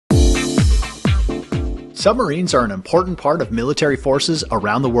Submarines are an important part of military forces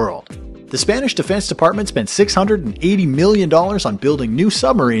around the world. The Spanish Defense Department spent $680 million on building new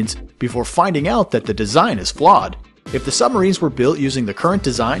submarines before finding out that the design is flawed. If the submarines were built using the current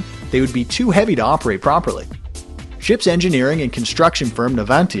design, they would be too heavy to operate properly. Ships engineering and construction firm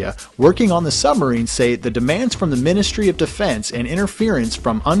Navantia, working on the submarines, say the demands from the Ministry of Defense and interference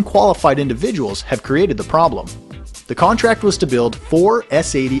from unqualified individuals have created the problem. The contract was to build 4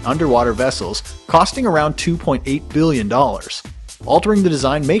 S-80 underwater vessels, costing around $2.8 billion. Altering the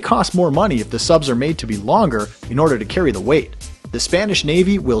design may cost more money if the subs are made to be longer in order to carry the weight. The Spanish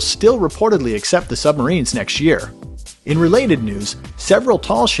Navy will still reportedly accept the submarines next year. In related news, several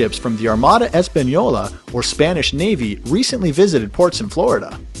tall ships from the Armada Española, or Spanish Navy, recently visited ports in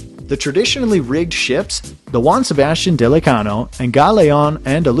Florida. The traditionally rigged ships, the Juan Sebastian de Elcano and Galeon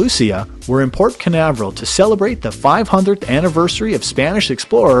Andalucia, were in Port Canaveral to celebrate the 500th anniversary of Spanish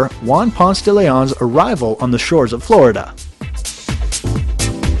explorer Juan Ponce de Leon's arrival on the shores of Florida.